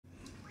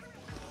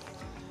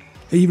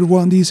Hey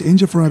everyone, this is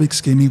Angel from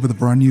Abix Gaming with a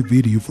brand new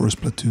video for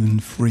Splatoon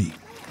 3.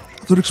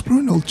 After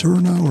exploring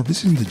Alterna or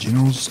visiting the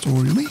General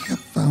Store, you may have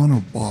found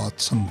or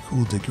bought some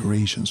cool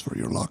decorations for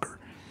your locker.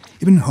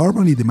 Even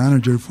Harmony, the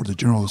manager for the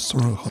General Store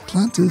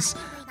Hotlantis,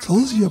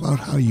 tells you about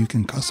how you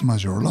can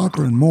customize your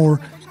locker and more,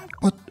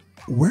 but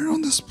where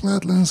on the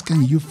Splatlands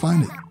can you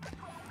find it?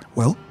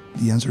 Well,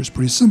 the answer is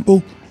pretty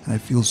simple, and I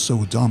feel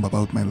so dumb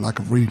about my lack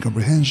of reading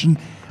comprehension,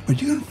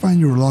 but you can find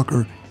your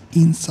locker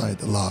inside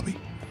the lobby.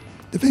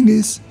 The thing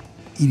is,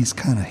 it is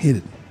kinda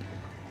hidden.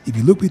 If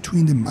you look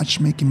between the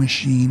matchmaking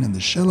machine and the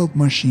shell-out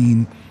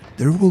machine,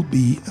 there will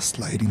be a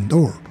sliding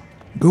door.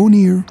 Go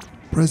near,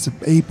 press the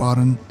A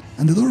button,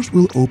 and the doors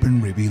will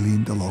open,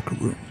 revealing the locker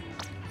room.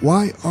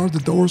 Why are the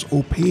doors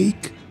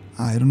opaque?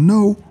 I don't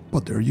know,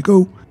 but there you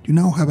go. You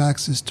now have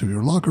access to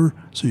your locker,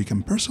 so you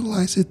can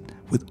personalize it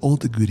with all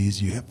the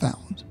goodies you have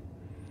found.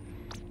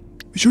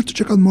 Be sure to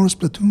check out more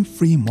Splatoon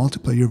 3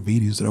 multiplayer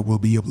videos that I will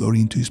be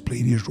uploading to his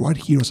playlist right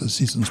here as the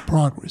seasons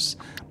progress.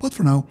 But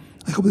for now,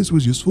 I hope this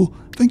was useful,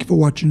 thank you for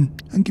watching,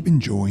 and keep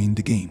enjoying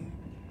the game.